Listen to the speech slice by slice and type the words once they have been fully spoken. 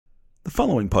The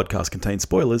following podcast contains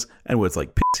spoilers and words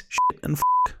like piss, shit, and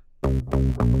fuck.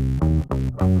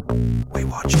 We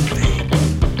watch the thing.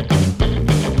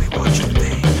 We watch the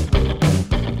thing.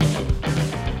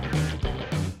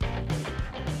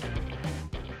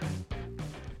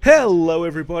 Hello,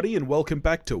 everybody, and welcome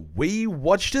back to We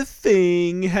Watched a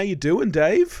Thing. How you doing,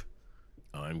 Dave?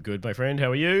 I'm good, my friend.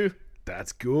 How are you?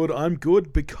 That's good. I'm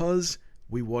good because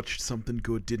we watched something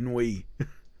good, didn't we?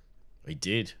 We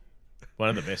did. One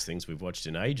of the best things we've watched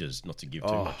in ages, not to give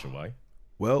too much away.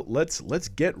 Well, let's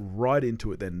get right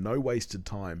into it then. No wasted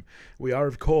time. We are,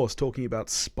 of course, talking about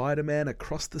Spider-Man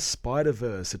Across the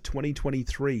Spider-Verse, a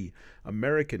 2023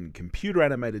 American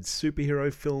computer-animated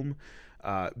superhero film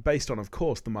based on, of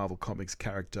course, the Marvel Comics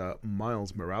character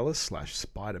Miles Morales /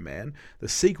 Spider-Man. The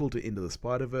sequel to Into the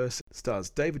Spider-Verse stars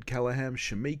David Callaham,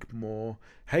 Shameik Moore,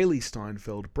 Hailee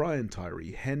Steinfeld,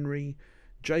 Tyree Henry,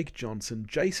 Jake Johnson,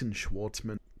 Jason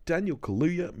Schwartzman, Daniel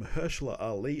Kaluuya, Mahershala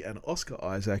Ali, and Oscar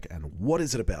Isaac. And what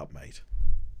is it about, mate?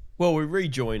 Well, we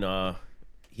rejoin our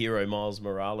hero Miles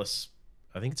Morales,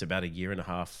 I think it's about a year and a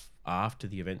half after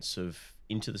the events of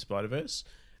Into the Spider-Verse.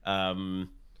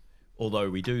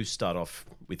 Although we do start off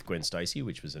with Gwen Stacy,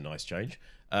 which was a nice change.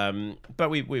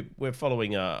 But we're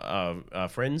following our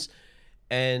friends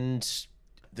and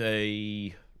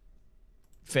the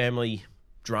family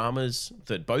dramas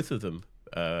that both of them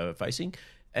are facing.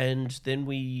 And then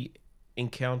we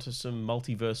encounter some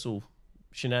multiversal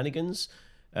shenanigans.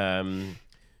 Good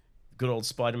old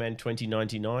Spider-Man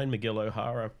 2099, Miguel O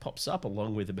Hara pops up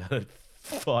along with about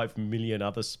 5 million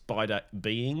other spider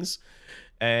beings.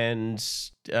 And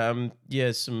some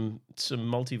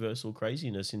multiversal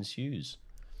craziness ensues.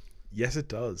 Yes, it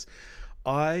does.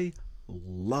 I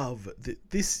love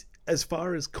this. As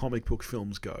far as comic book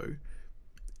films go,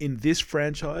 in this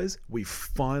franchise, we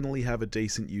finally have a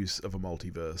decent use of a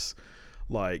multiverse.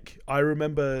 Like, I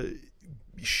remember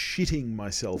shitting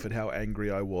myself at how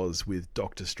angry I was with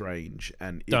Doctor Strange,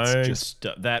 and it's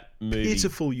that movie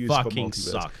pitiful use of a multiverse.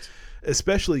 Sucked.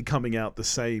 Especially coming out the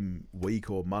same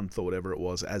week or month or whatever it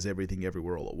was as Everything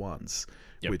Everywhere All at Once,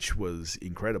 which was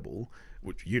incredible.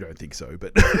 Which you don't think so,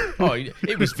 but oh,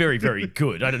 it was very, very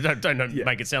good. I don't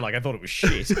make it sound like I thought it was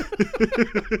shit.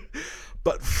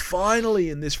 But finally,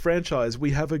 in this franchise,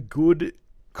 we have a good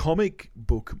comic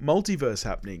book multiverse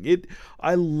happening.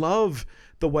 I love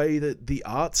the way that the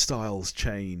art styles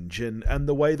change, and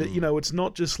the way that it's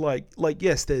not just like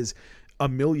yes, there's a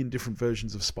million different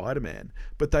versions of Spider-Man,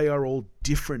 but they are all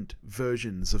different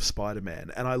versions of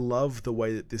Spider-Man, and I love the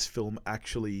way that this film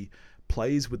actually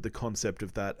plays with the concept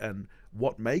of that and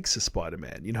what makes a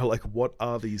Spider-Man. What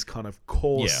are these kind of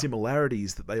core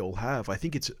similarities that they all have? I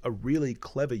think it's a really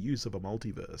clever use of a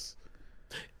multiverse.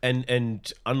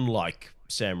 And unlike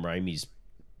Sam Raimi's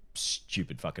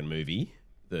stupid fucking movie,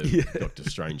 the Doctor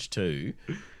Strange 2,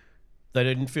 they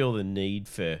didn't feel the need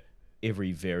for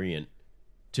every variant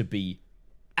to be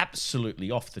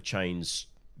absolutely off the chains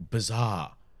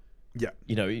bizarre. Yeah.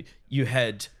 You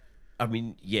had,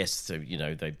 yes, so,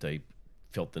 they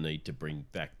felt the need to bring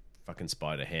back fucking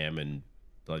Spider-Ham and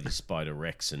bloody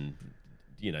Spider-Rex and,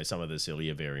 some of the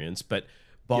sillier variants. But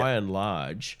by and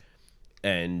large,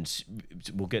 and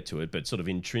we'll get to it, but sort of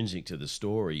intrinsic to the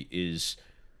story is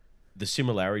the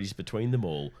similarities between them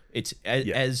all. It's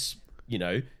as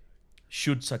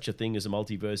should such a thing as a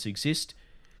multiverse exist,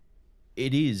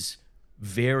 it is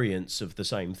variants of the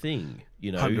same thing.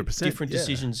 100%, different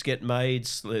decisions get made.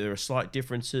 There are slight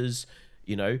differences.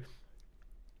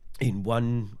 In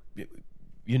one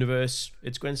universe,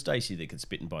 it's Gwen Stacy that gets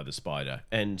bitten by the spider,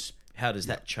 and how does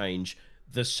that change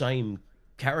the same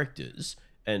characters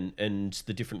and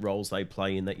the different roles they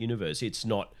play in that universe? It's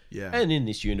not. Yeah. And in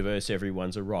this universe,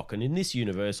 everyone's a rock, and in this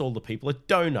universe, all the people are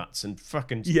donuts and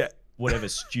fucking whatever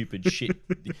stupid shit.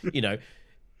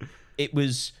 It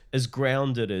was as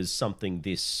grounded as something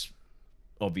this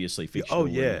obviously fictional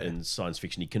and science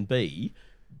fiction-y can be.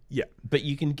 Yeah. But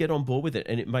you can get on board with it,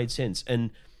 and it made sense.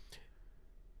 And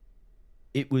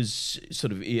it was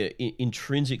sort of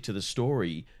intrinsic to the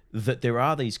story that there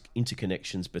are these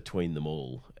interconnections between them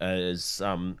all. As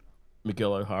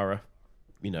Miguel O Hara,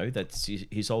 that's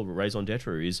his whole raison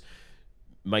d'etre is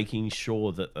making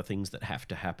sure that the things that have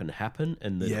to happen,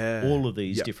 and that all of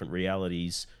these different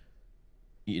realities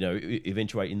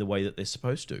eventuate in the way that they're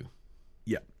supposed to.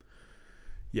 Yeah.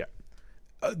 Yeah.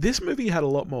 This movie had a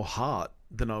lot more heart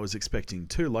than I was expecting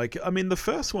too. The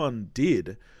first one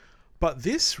did, but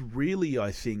this really,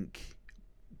 I think,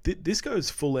 this goes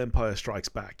full Empire Strikes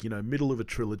Back, middle of a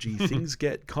trilogy. Things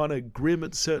get kind of grim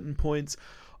at certain points.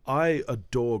 I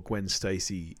adore Gwen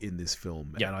Stacy in this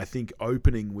film, and I think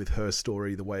opening with her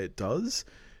story the way it does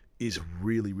is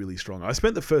really, really strong. I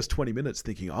spent the first 20 minutes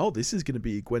thinking, oh, this is going to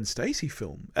be a Gwen Stacy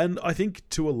film. And I think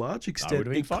to a large extent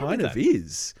it kind of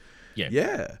is. Yeah.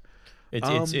 Yeah.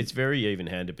 It's very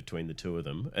even-handed between the two of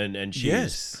them. And she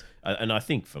is, and I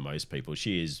think for most people,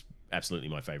 she is absolutely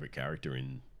my favourite character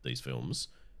in these films.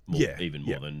 Even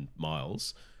more than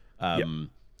Miles.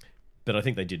 But I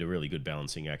think they did a really good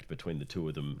balancing act between the two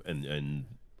of them and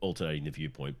alternating the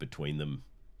viewpoint between them.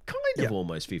 Kind of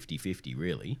almost 50-50,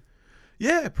 really.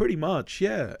 Yeah, pretty much,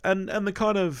 yeah. And the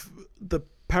kind of the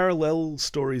parallel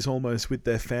stories almost with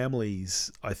their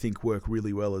families, I think, work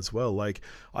really well as well. Like,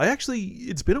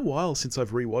 it's been a while since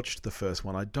I've rewatched the first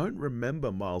one. I don't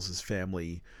remember Miles's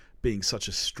family being such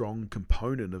a strong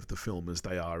component of the film as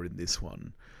they are in this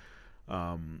one.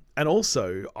 And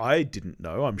also, I didn't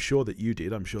know, I'm sure that you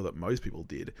did, I'm sure that most people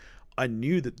did, I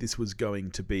knew that this was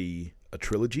going to be a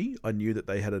trilogy. I knew that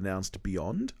they had announced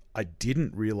Beyond. I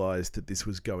didn't realise that this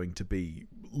was going to be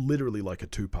literally like a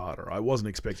two-parter. I wasn't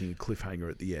expecting a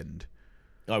cliffhanger at the end.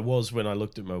 I was when I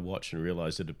looked at my watch and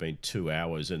realised it had been 2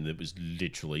 hours and it was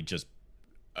literally just...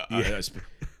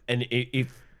 and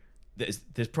if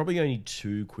there's probably only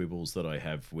two quibbles that I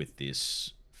have with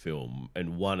this film,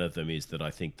 and one of them is that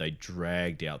I think they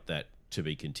dragged out that to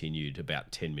be continued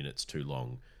about 10 minutes too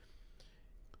long.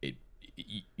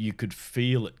 You could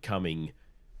feel it coming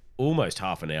almost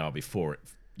half an hour before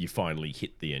you finally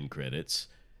hit the end credits,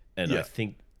 and I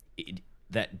think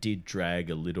that did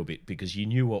drag a little bit because you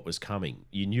knew what was coming.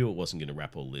 You knew it wasn't going to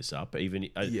wrap all this up. I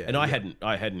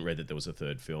hadn't read that there was a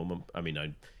third film. I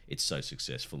mean, it's so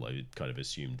successful, I kind of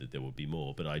assumed that there would be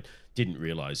more, but I didn't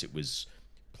realize it was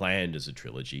planned as a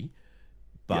trilogy.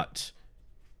 But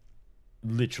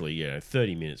literally,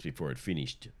 30 minutes before it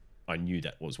finished, I knew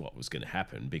that was what was going to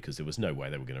happen because there was no way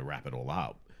they were going to wrap it all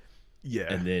up.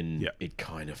 Yeah. And then it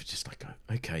kind of just like,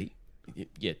 okay,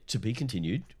 to be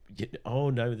continued. Oh,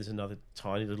 no, there's another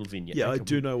tiny little vignette. Yeah, I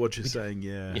do know what you're saying,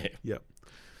 yeah.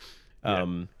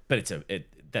 But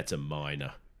that's a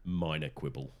minor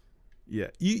quibble. Yeah.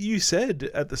 You said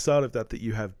at the start of that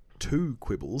you have two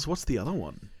quibbles. What's the other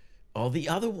one? Oh, the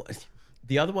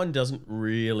other one doesn't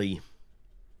really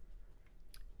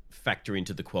factor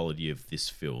into the quality of this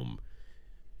film.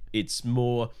 It's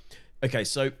more... Okay,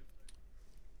 so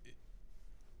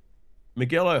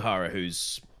Miguel O Hara,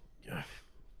 who's... I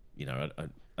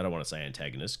don't want to say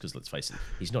antagonist, because let's face it,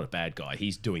 he's not a bad guy.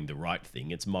 He's doing the right thing.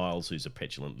 It's Miles who's a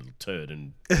petulant little turd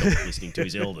and not listening to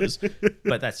his elders.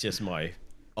 But that's just my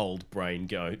old brain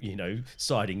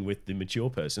siding with the mature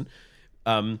person.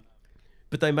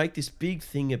 But they make this big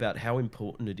thing about how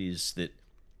important it is that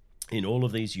in all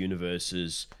of these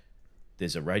universes,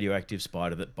 there's a radioactive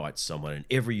spider that bites someone, and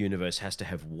every universe has to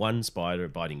have one spider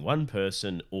biting one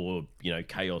person, or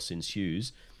chaos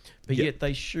ensues. But yet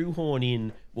they shoehorn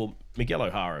in. Well, Miguel O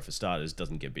Hara, for starters,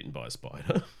 doesn't get bitten by a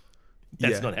spider.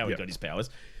 That's not how he got his powers.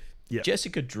 Yeah.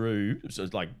 Jessica Drew, so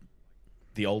like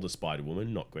the older Spider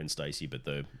Woman, not Gwen Stacy, but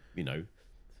the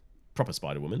proper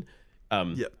Spider Woman,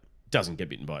 doesn't get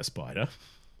bitten by a spider.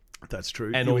 That's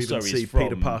true. And you also even see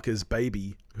Peter Parker's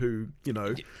baby, who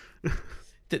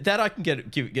that I can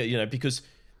give because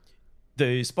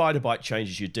the spider bite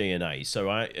changes your DNA, so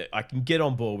I can get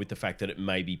on board with the fact that it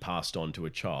may be passed on to a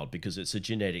child because it's a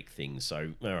genetic thing.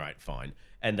 So all right, fine,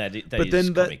 and that is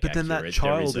comic accurate. That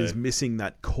child is missing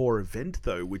that core event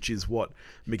though, which is what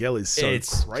Miguel is so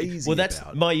crazy. Well, that's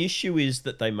about. My issue is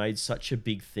that they made such a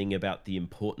big thing about the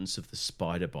importance of the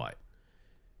spider bite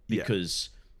because.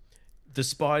 The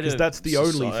spider that's the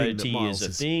only thing that Miles is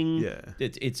a thing. Yeah.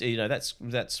 It's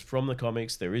that's from the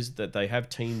comics. There is that they have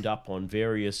teamed up on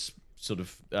various sort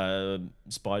of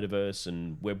Spider-Verse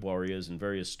and Web Warriors and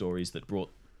various stories that brought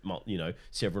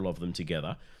several of them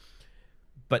together.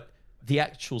 But the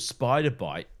actual spider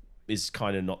bite is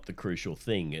kind of not the crucial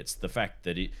thing. It's the fact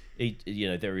that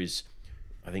there is,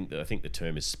 I think the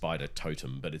term is spider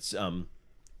totem, but it's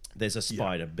there's a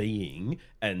spider being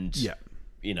and. Yeah.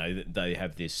 They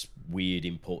have this weird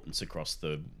importance across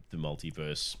the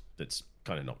multiverse that's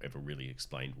kind of not ever really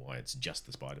explained why it's just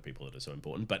the spider people that are so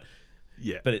important. But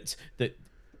it's that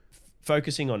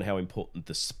focusing on how important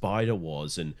the spider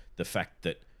was and the fact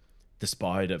that the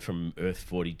spider from Earth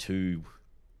 42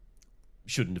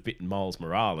 shouldn't have bitten Miles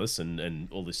Morales and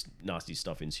all this nasty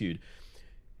stuff ensued,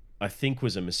 I think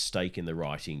was a mistake in the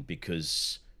writing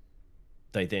because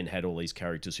they then had all these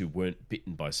characters who weren't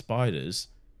bitten by spiders.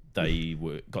 They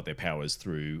got their powers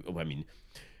through. I mean,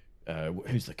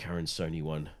 who's the Karan Soni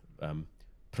one?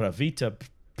 Pravita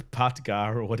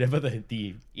Patgar or whatever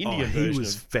the Indian version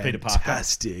of Peter Parker.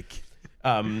 Fantastic.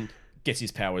 Gets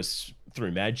his powers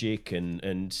through magic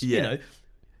and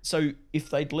So if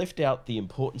they'd left out the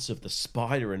importance of the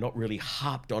spider and not really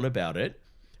harped on about it,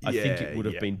 I think it would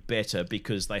have been better,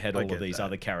 because they had all of these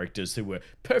other characters who were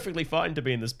perfectly fine to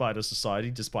be in the Spider Society,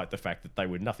 despite the fact that they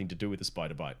were nothing to do with the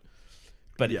spider bite.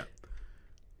 But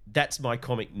that's my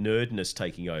comic nerdness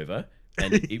taking over,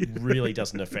 and it really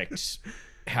doesn't affect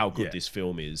how good this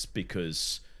film is,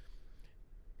 because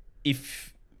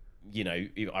if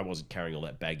I wasn't carrying all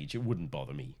that baggage, it wouldn't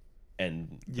bother me.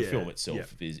 And the film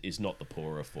itself is not the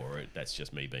poorer for it. That's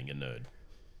just me being a nerd.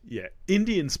 Yeah,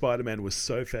 Indian Spider-Man was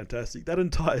so fantastic. That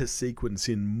entire sequence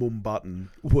in Mumbai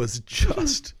was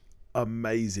just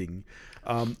amazing.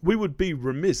 We would be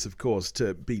remiss, of course,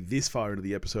 to be this far into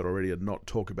the episode already and not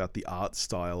talk about the art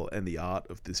style and the art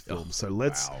of this film. So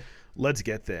let's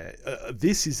get there.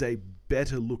 This is a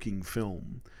better looking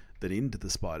film than Into the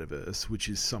Spider-Verse, which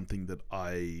is something that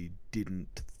I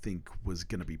didn't think was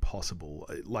going to be possible.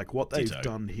 Like, what they've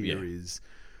done here is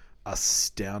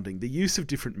astounding. The use of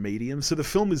different mediums. So the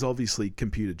film is obviously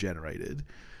computer generated,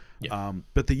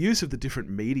 but the use of the different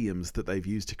mediums that they've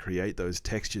used to create those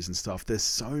textures and stuff, there's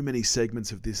so many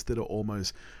segments of this that are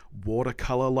almost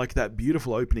watercolor, like that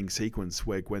beautiful opening sequence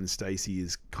where Gwen Stacy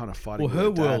is kind of fighting her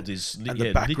with her world dad, is and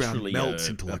the background literally melts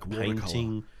into like watercolor.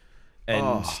 Painting,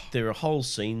 and there are whole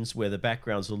scenes where the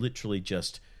backgrounds are literally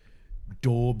just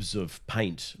daubs of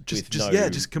paint, just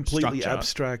completely structure.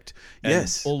 Abstract. And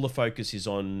yes, all the focus is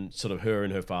on sort of her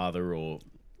and her father or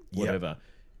whatever,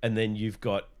 and then you've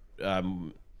got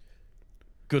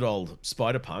good old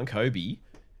Spider-Punk Hobie,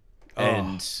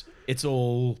 and it's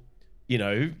all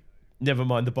never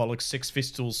mind the bollocks, Sex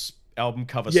Pistols album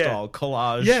cover style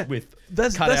collage with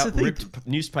cut out ripped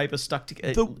newspaper stuck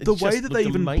together. The way that they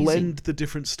even amazing. blend the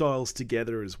different styles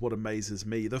together is what amazes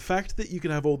me. The fact that you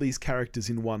can have all these characters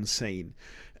in one scene,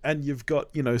 and you've got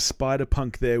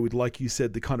Spider-Punk there with, like you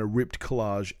said, the kind of ripped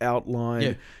collage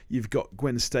outline. You've got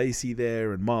Gwen Stacy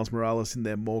there and Miles Morales in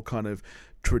there, more kind of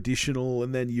traditional,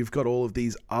 and then you've got all of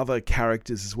these other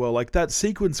characters as well, like that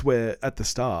sequence where at the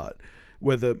start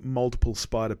where the multiple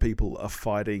spider people are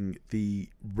fighting the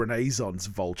Renaissance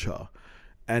vulture,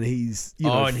 and he's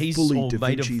he's fully Da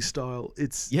Vinci style.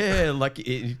 It's like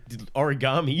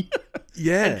origami.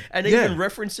 and yeah. even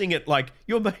referencing it like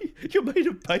you're made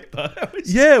of paper.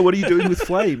 What are you doing with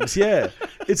flames?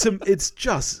 It's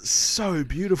just so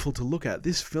beautiful to look at.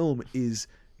 This film is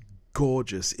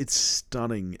gorgeous. It's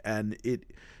stunning, and it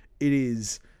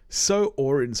is so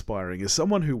awe-inspiring. As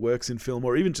someone who works in film,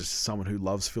 or even just someone who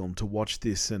loves film, to watch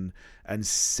this and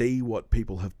see what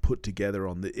people have put together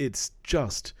on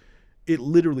it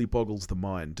literally boggles the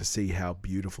mind to see how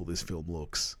beautiful this film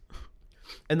looks.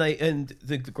 And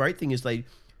the great thing is the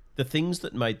things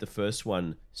that made the first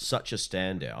one such a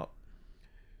standout,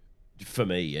 for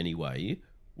me anyway,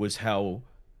 was how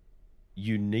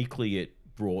uniquely it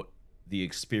brought the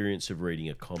experience of reading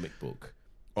a comic book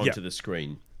onto the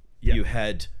screen. You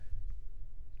had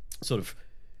sort of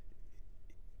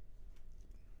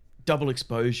double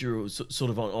exposure, or sort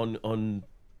of on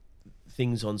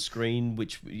things on screen,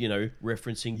 which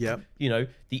referencing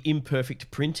the imperfect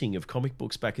printing of comic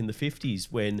books back in the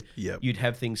 50s, when you'd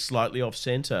have things slightly off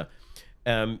center,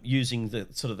 using the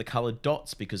sort of the colored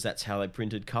dots, because that's how they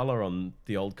printed color on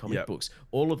the old comic books.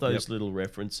 All of those little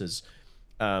references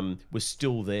were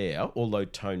still there, although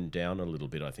toned down a little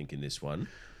bit, I think, in this one.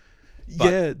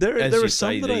 But there are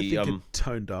some that I think are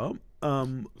toned up.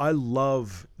 I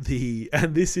love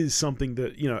and this is something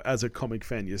that, as a comic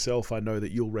fan yourself, I know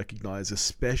that you'll recognize,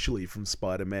 especially from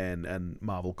Spider-Man and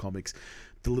Marvel Comics,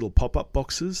 the little pop-up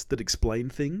boxes that explain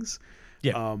things.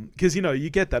 Because, you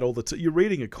get that all the time. You're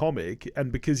reading a comic,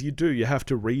 and because you have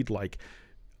to read like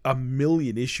a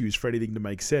million issues for anything to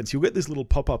make sense. You'll get this little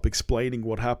pop-up explaining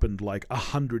what happened like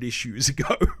 100 issues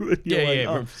ago. And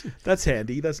you're that's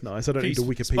handy. That's nice. I don't need to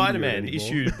Wikipedia Spider-Man anymore.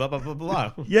 Issued blah, blah, blah,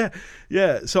 blah.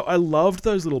 Yeah. So I loved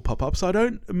those little pop-ups.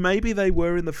 Maybe they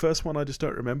were in the first one, I just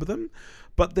don't remember them.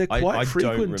 But they're quite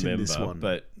frequent in this one.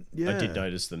 But I did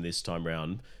notice them this time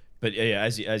round. But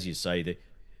as you say,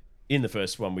 in the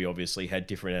first one, we obviously had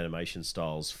different animation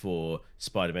styles for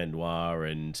Spider-Man Noir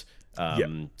and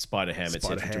Spider-Ham,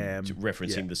 etc.,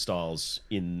 referencing the styles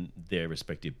in their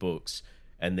respective books.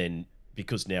 And then,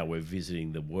 because now we're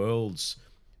visiting the worlds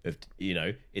of,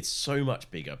 it's so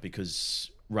much bigger, because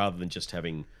rather than just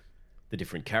having the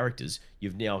different characters,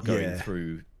 you've now going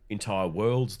through entire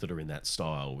worlds that are in that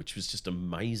style, which was just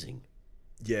amazing.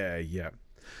 Yeah.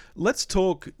 Let's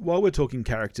talk, while we're talking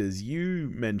characters, you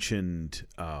mentioned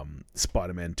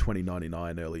Spider-Man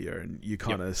 2099 earlier, and you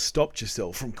kind of stopped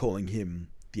yourself from calling him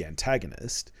the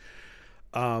antagonist,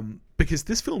 because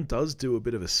this film does do a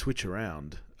bit of a switch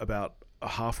around about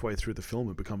halfway through the film,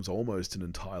 it becomes almost an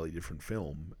entirely different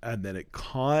film, and then it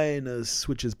kind of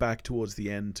switches back towards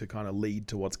the end to kind of lead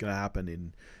to what's going to happen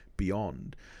in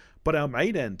Beyond. But our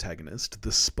main antagonist,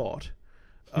 the Spot,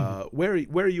 where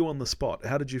are you on the Spot?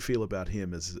 How did you feel about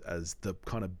him as the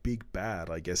kind of big bad,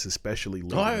 I guess, especially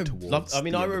leading towards?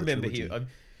 I remember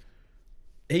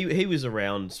he was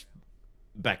around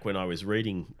back when I was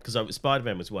reading, because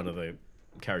Spider-Man was one of the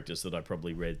characters that I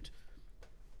probably read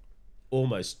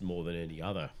almost more than any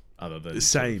other than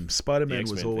same. Spider-Man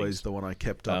was always things. the one I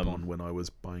kept up on when I was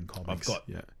buying comics. I've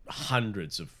got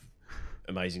hundreds of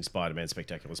Amazing Spider-Man,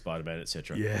 Spectacular Spider-Man,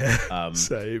 etc. Yeah,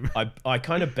 same. I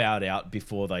kind of bowed out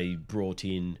before they brought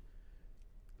in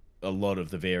a lot of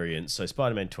the variants. So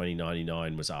Spider-Man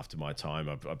 2099 was after my time.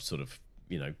 I've sort of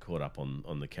caught up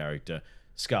on the character.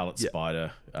 Scarlet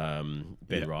Spider, Ben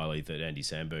Reilly, that Andy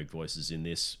Samberg voices in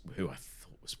this, who I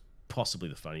thought was possibly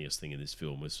the funniest thing in this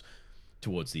film, was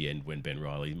towards the end when Ben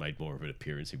Reilly made more of an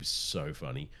appearance. He was so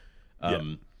funny.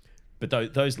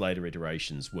 But those later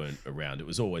iterations weren't around. It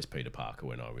was always Peter Parker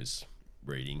when I was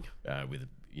reading, with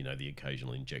the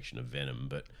occasional injection of venom.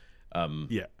 But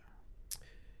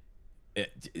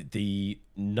the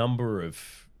number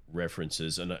of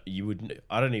references, and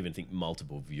I don't even think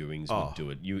multiple viewings would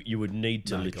do it. You would need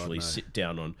to sit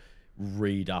down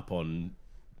read up on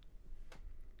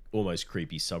almost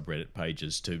creepy subreddit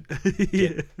pages to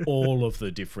get all of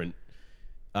the different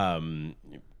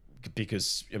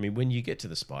because when you get to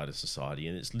the Spider Society,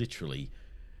 and it's literally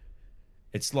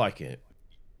it's like a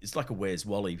Where's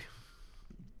Wally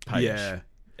page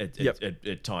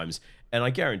at times, and I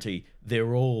guarantee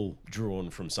they're all drawn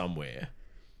from somewhere.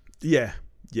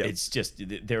 It's just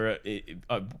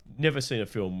I've never seen a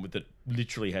film that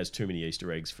literally has too many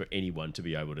Easter eggs for anyone to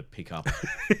be able to pick up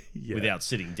without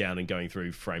sitting down and going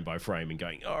through frame by frame and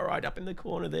going, all right, up in the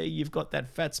corner there, you've got that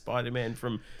fat Spider-Man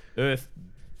from Earth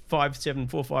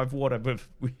 5745 whatever.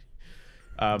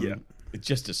 It's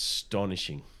just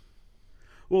astonishing.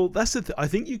 Well, that's the I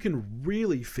think you can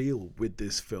really feel with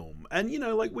this film. And,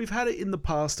 we've had it in the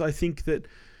past. I think that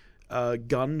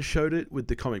Gunn showed it with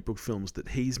the comic book films that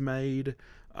he's made.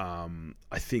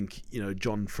 I think,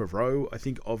 Jon Favreau, I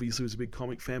think obviously was a big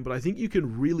comic fan, but I think you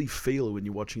can really feel when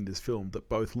you're watching this film that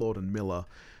both Lord and Miller,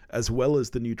 as well as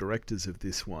the new directors of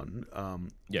this one,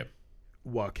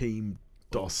 Joaquim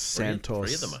Dos Santos,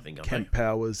 three of them, I think, Kemp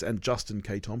Powers, and Justin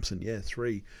K. Thompson,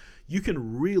 three. You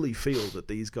can really feel that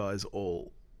these guys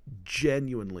all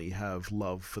genuinely have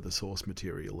love for the source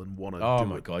material and want to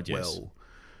do it well.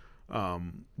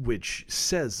 Which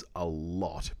says a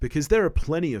lot, because there are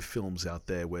plenty of films out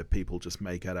there where people just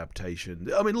make adaptations.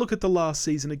 Look at the last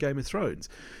season of Game of Thrones.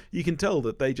 You can tell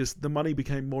that the money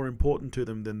became more important to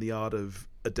them than the art of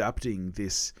adapting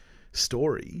this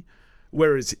story.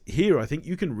 Whereas here, I think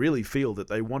you can really feel that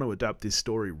they want to adapt this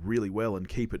story really well and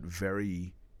keep it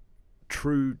very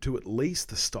true to at least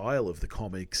the style of the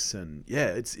comics. And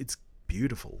it's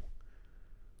beautiful.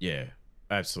 Yeah,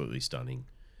 absolutely stunning.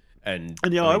 And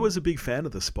I was a big fan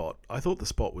of The Spot. I thought The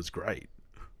Spot was great.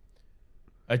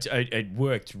 It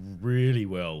worked really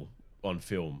well on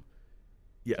film.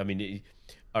 Yeah,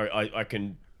 I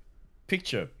can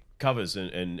picture covers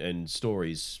and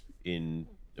stories in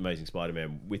Amazing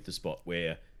Spider-Man with The Spot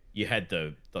where you had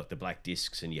the black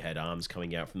discs and you had arms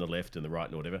coming out from the left and the right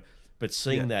and whatever. But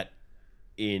seeing that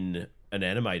in an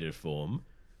animated form,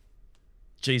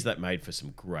 geez, that made for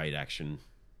some great action.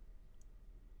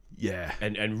 Yeah.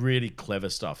 And really clever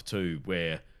stuff too,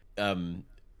 where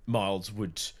Miles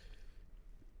would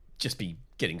just be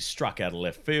getting struck out of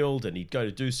left field and he'd go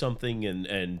to do something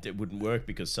and it wouldn't work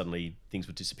because suddenly things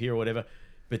would disappear or whatever.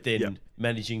 But then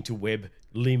managing to web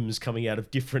limbs coming out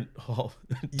of different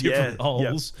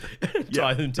holes and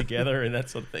tie them together and that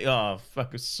sort of thing. Oh,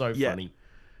 fuck, it's so funny.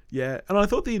 Yeah, and I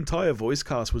thought the entire voice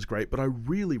cast was great, but I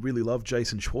really, really loved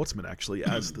Jason Schwartzman, actually,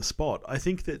 as the Spot. I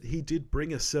think that he did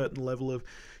bring a certain level of...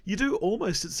 You do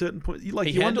almost at certain points... He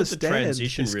handled the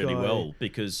transition really well,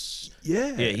 because...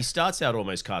 Yeah, he starts out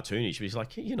almost cartoonish, but he's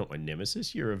like, you're not my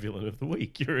nemesis, you're a villain of the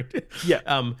week. You're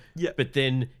But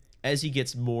then, as he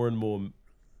gets more and more...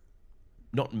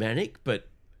 Not manic, but...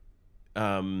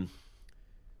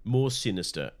 more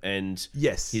sinister, and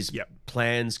his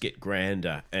plans get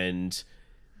grander, and...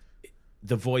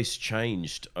 The voice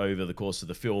changed over the course of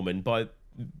the film, and by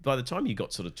the time you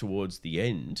got sort of towards the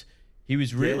end, he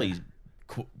was really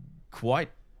quite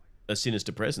a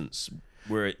sinister presence.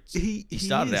 Where he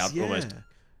started out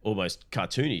almost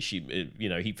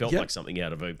cartoonish. He felt like something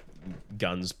out of a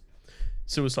Gunn's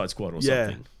Suicide Squad or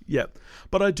something. Yeah,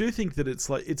 but I do think that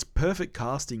it's perfect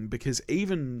casting, because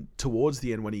even towards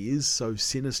the end when he is so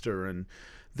sinister and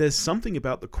there's something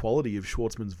about the quality of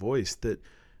Schwartzman's voice that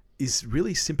is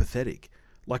really sympathetic.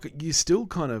 Like, you still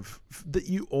kind of, that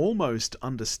you almost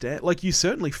understand, like, you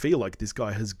certainly feel like this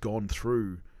guy has gone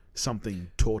through something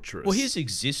torturous. Well, his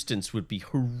existence would be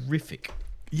horrific.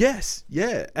 Yes,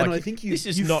 yeah. And Like, I think you, this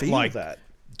is you not feel like that.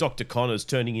 Dr. Connor's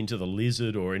turning into the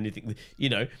lizard or anything, you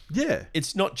know. Yeah.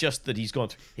 It's not just that he's gone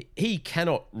through, he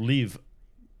cannot live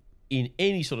in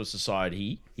any sort of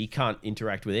society. He can't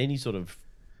interact with any sort of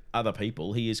other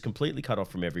people. He is completely cut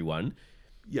off from everyone.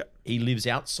 Yeah. He lives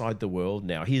outside the world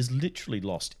now. He has literally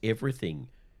lost everything,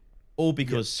 all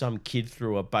because some kid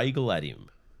threw a bagel at him.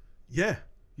 Yeah,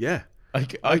 yeah.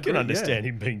 I can understand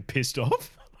him being pissed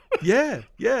off. Yeah,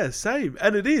 same.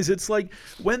 And it is. It's like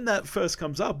when that first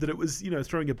comes up, that it was,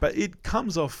 throwing it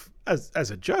comes off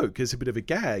as a joke, as a bit of a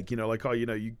gag, like, oh,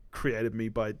 you created me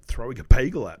by throwing a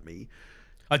bagel at me.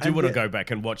 I do want to go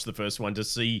back and watch the first one to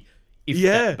see if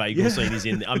that bagel scene is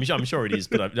in there. I'm sure it is,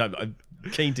 but I'm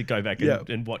keen to go back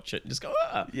and watch it and just go,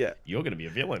 you're going to be a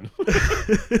villain.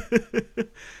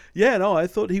 Yeah, no, I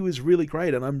thought he was really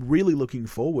great, and I'm really looking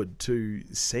forward to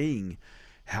seeing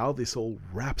how this all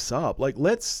wraps up. Like,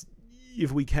 let's,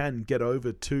 if we can, get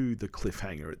over to the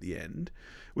cliffhanger at the end,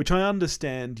 which I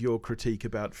understand your critique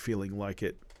about feeling like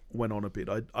it went on a bit.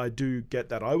 I do get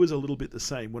that. I was a little bit the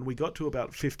same. When we got to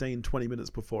about 15, 20 minutes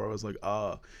before, I was like,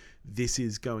 this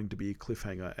is going to be a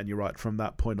cliffhanger. And you're right, from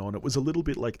that point on, it was a little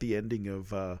bit like the ending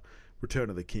of Return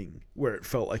of the King, where it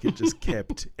felt like it just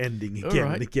kept ending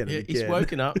again and again and again. He's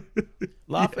woken up,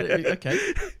 laughing at me. Okay,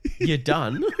 you're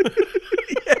done.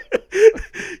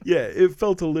 Yeah, it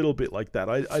felt a little bit like that.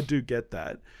 I do get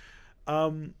that.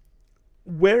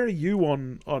 Where are you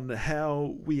on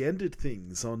how we ended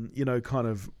things, on, kind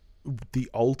of the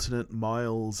alternate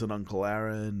Miles and Uncle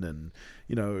Aaron, and,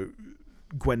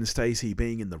 Gwen Stacy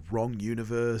being in the wrong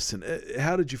universe, and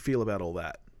how did you feel about all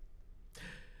that?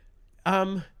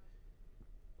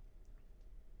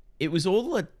 It was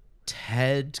all a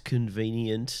tad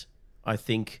convenient, I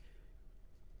think.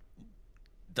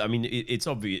 I mean, it's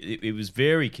obvious. It was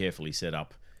very carefully set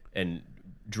up and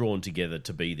drawn together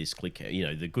to be this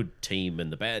the good team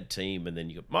and the bad team, and then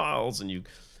you got Miles, and you.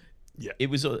 Yeah. It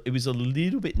was a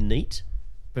little bit neat,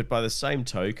 but by the same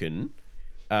token,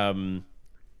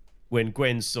 when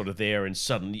Gwen's sort of there and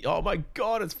suddenly, oh my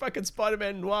god, it's fucking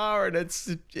Spider-Man Noir, and it's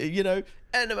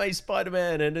anime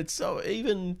Spider-Man, and it's so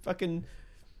even fucking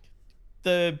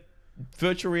the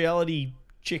virtual reality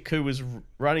chick who was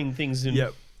running things in.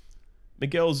 Yep.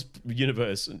 Miguel's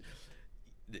universe, and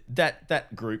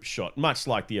that group shot, much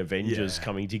like the Avengers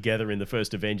coming together in the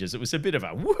first Avengers, it was a bit of a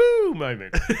woohoo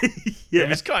moment. It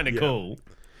was kind of cool.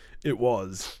 It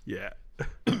was, yeah.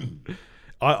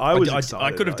 I was excited.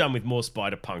 I could have done with more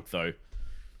Spider-Punk, though.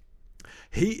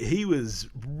 He was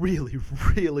really,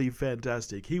 really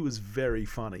fantastic. He was very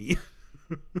funny.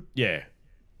 Yeah,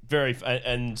 very,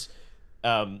 and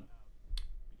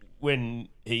when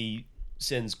he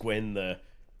sends Gwen the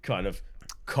kind of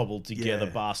cobbled together,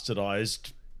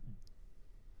 bastardized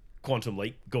quantum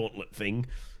leap gauntlet thing,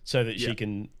 so that she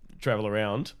can travel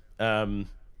around.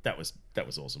 That was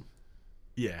awesome.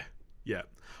 Yeah.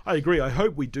 I agree. I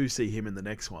hope we do see him in the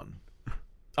next one.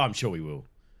 I'm sure we will.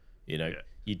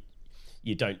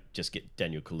 You don't just get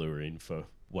Daniel Kaluuya in for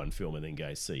one film and then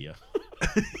go, see ya.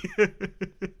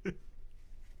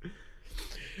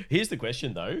 Here's the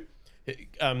question, though.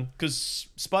 Because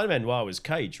Spider-Man Noir was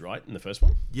Cage, right, in the first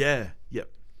one? Yeah, yep.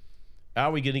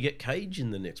 Are we going to get Cage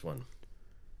in the next one?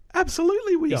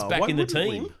 Absolutely we are. He's back in the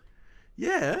team? We?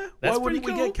 Yeah. That's why wouldn't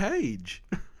cool. we get Cage?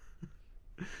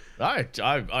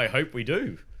 I hope we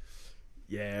do.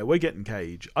 Yeah, we're getting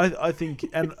Cage. I think,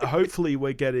 and hopefully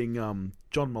we're getting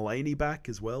John Mulaney back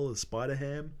as well as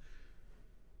Spider-Ham.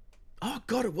 Oh,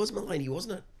 God, it was Mulaney,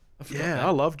 wasn't it? I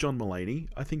love John Mulaney.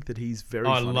 I think that he's very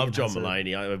funny. I love John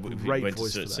Mulaney. I went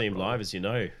to see him live, as you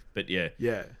know. But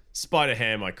yeah.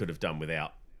 Spider-Ham I could have done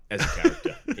without as a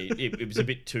character. it was a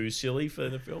bit too silly for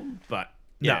the film, but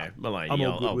Mulaney,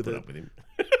 I'll put up with him.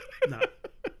 No.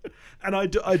 And I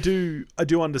do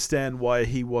understand why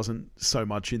he wasn't so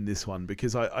much in this one,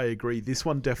 because I agree, this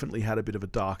one definitely had a bit of a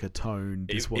darker tone.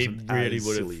 This wasn't really as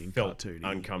would silly have and felt cartoony.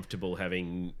 Uncomfortable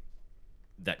having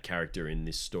that character in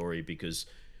this story, because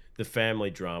the family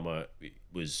drama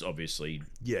was obviously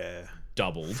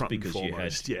doubled,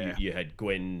 because you had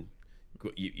Gwen,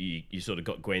 you sort of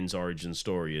got Gwen's origin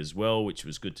story as well, which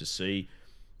was good to see.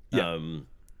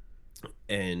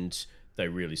 And they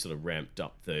really sort of ramped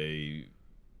up the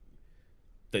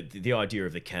idea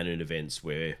of the canon events,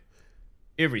 where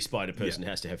every spider person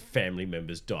has to have family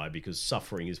members die, because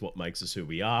suffering is what makes us who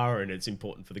we are, and it's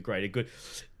important for the greater good.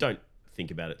 Don't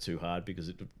think about it too hard because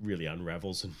it really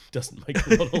unravels and doesn't make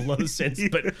a lot of sense.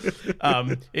 But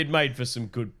it made for some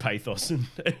good pathos and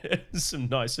some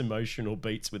nice emotional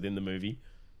beats within the movie.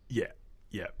 Yeah,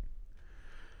 yeah.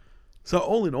 So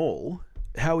all in all,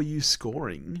 how are you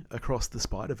scoring across the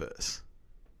Spider-Verse?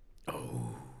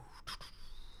 Oh,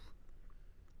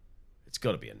 it's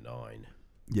got to be a 9.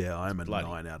 Yeah, I'm a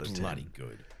 9 out of 10. Bloody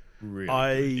good. Really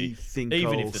I think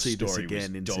even I'll if the see this story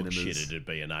again was in dog cinemas. shit, it'd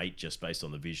be an 8 just based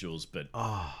on the visuals. But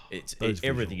those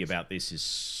everything visuals. about this is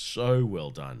so well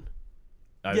done.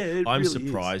 Yeah, it I'm really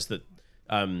surprised that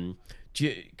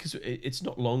because it's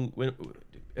not long. When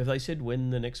have they said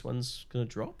when the next one's going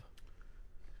to drop?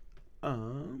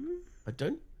 I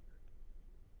don't.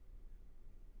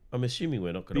 I'm assuming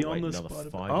we're not going to wait another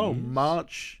 5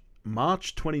 years.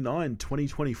 March 29,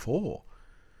 2024.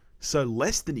 So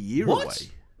less than a year What?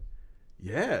 away.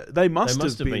 Yeah, they must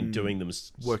have been doing them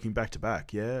working back to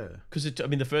back. Yeah, because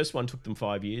the first one took them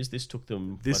 5 years. This took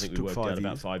them. I think we worked out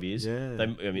about 5 years. Yeah,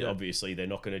 obviously they're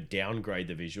not going to downgrade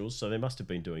the visuals, so they must have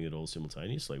been doing it all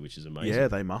simultaneously, which is amazing. Yeah,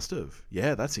 they must have.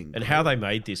 Yeah, that's incredible. And how they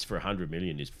made this for $100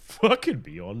 million is fucking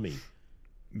beyond me.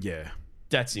 Yeah,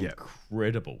 that's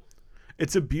incredible.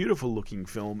 It's a beautiful looking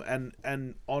film,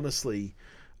 and honestly,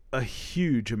 a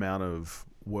huge amount of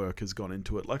work has gone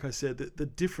into it. Like I said, the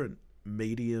different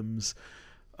mediums.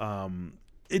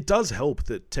 It does help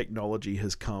that technology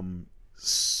has come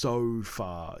so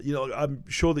far. You know, I'm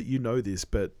sure that you know this,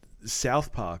 but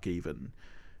South Park even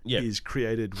is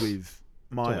created with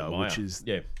Maya, which is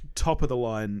top of the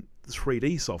line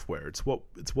 3D software. It's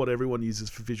what everyone uses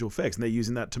for visual effects, and they're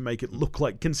using that to make it look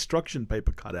like construction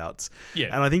paper cutouts. Yeah.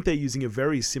 And I think they're using a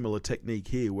very similar technique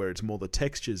here, where it's more the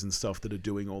textures and stuff that are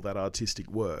doing all that artistic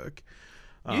work.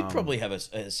 You'd probably have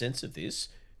a sense of this.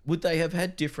 Would they have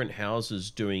had different houses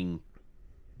doing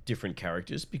different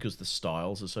characters because the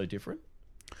styles are so different?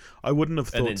 I wouldn't have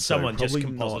thought so. And then someone just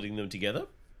Probably compositing them together?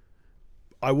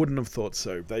 I wouldn't have thought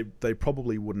so. They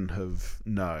probably wouldn't have.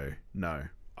 No.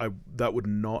 That would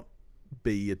not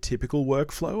be a typical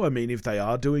workflow. I mean, if they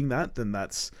are doing that, then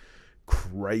that's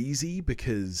crazy,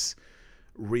 because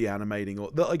reanimating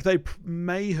they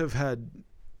may have had.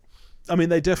 I mean,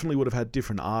 they definitely would have had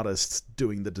different artists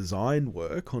doing the design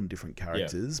work on different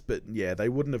characters, but they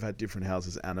wouldn't have had different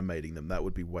houses animating them. That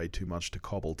would be way too much to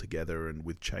cobble together and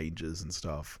with changes and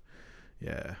stuff.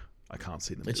 Yeah, I can't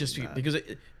see them doing that. Because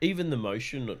even the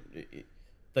motion,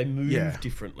 they move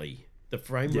differently. The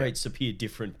frame rates appear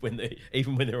different when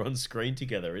they're on screen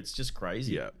together. It's just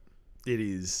crazy. Yeah, it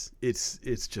is.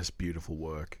 It's just beautiful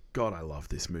work. God, I love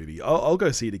this movie. I'll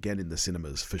go see it again in the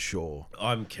cinemas for sure.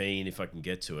 I'm keen if I can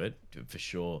get to it for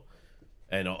sure,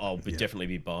 and I'll definitely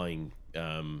be buying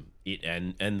it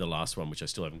and the last one, which I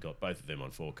still haven't got. Both of them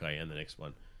on 4K, and the next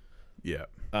one. Yeah.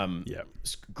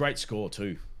 Great score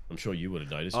too. I'm sure you would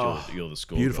have noticed. You're the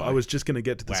score beautiful. guy. I was just going to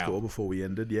get to the score before we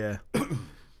ended. Yeah.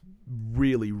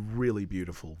 Really, really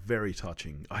beautiful. Very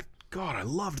touching. I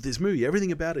loved this movie.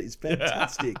 Everything about it is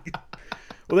fantastic.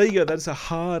 Well, there you go. That's a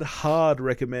hard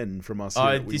recommend from us.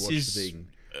 This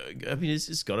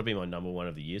has got to be my number one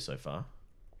of the year so far.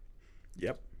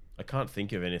 Yep. I can't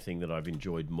think of anything that I've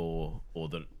enjoyed more or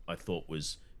that I thought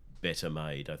was better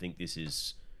made. I think this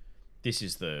is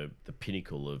the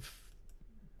pinnacle of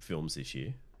films this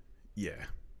year. Yeah.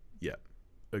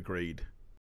 Agreed.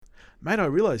 Mate, I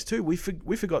realised too, we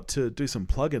forgot to do some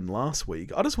plug-in last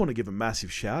week. I just want to give a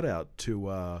massive shout-out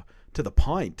to The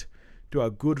Pint, to our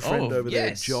good friend over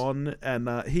there, John.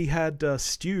 And he had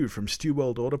Stu from Stu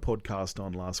World Order podcast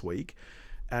on last week.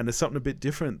 And it's something a bit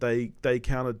different. They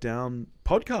counted down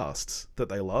podcasts that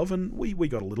they love, and we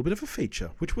got a little bit of a feature,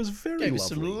 which was very lovely. Gave us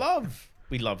some love.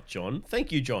 We love John.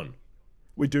 Thank you, John.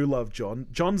 We do love John.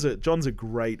 John's a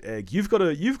great egg. You've got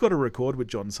to record with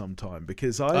John sometime,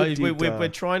 because we're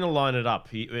trying to line it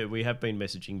up. We have been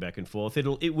messaging back and forth.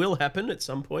 It will happen at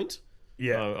some point.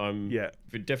 Yeah, I'm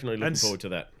definitely looking forward to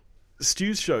that.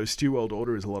 Stu's show, Stu World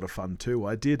Order, is a lot of fun too.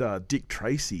 I did Dick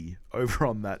Tracy over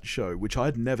on that show, which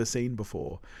I'd never seen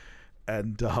before,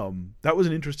 and that was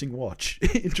an interesting watch,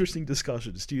 interesting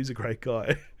discussion. Stu's a great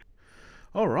guy.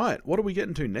 All right, what are we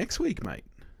getting to next week, mate?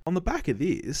 On the back of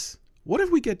this, what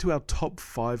if we get to our top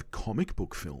 5 comic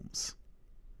book films?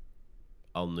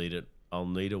 I'll need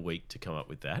a week to come up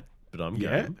with that, but I'm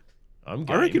game. I'm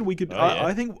game. I reckon we could.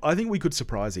 I think we could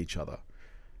surprise each other.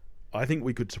 I think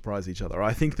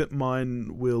that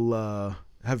mine will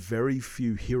have very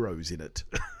few heroes in it.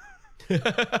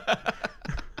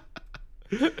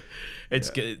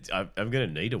 I'm going to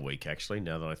need a week, actually,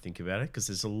 now that I think about it, because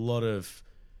there's a lot of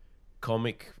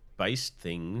comic-based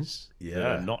things that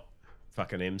are not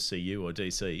fucking MCU or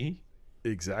DC.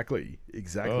 Exactly.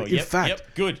 Oh, In fact,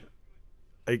 good.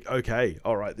 Okay,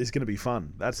 all right, this is going to be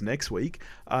fun. That's next week.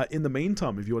 In the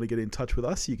meantime, if you want to get in touch with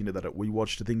us, you can do that at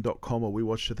wewatchedathing.com or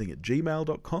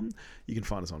wewatchedathing@gmail.com. You can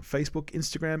find us on Facebook,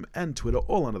 Instagram, and Twitter,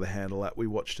 all under the handle at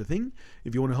wewatchedathing.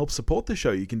 If you want to help support the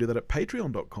show, you can do that at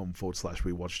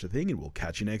patreon.com/wewatchedathing, and we'll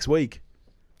catch you next week.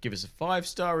 Give us a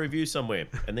 5-star review somewhere,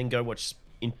 and then go watch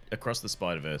Across the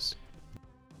Spider-Verse.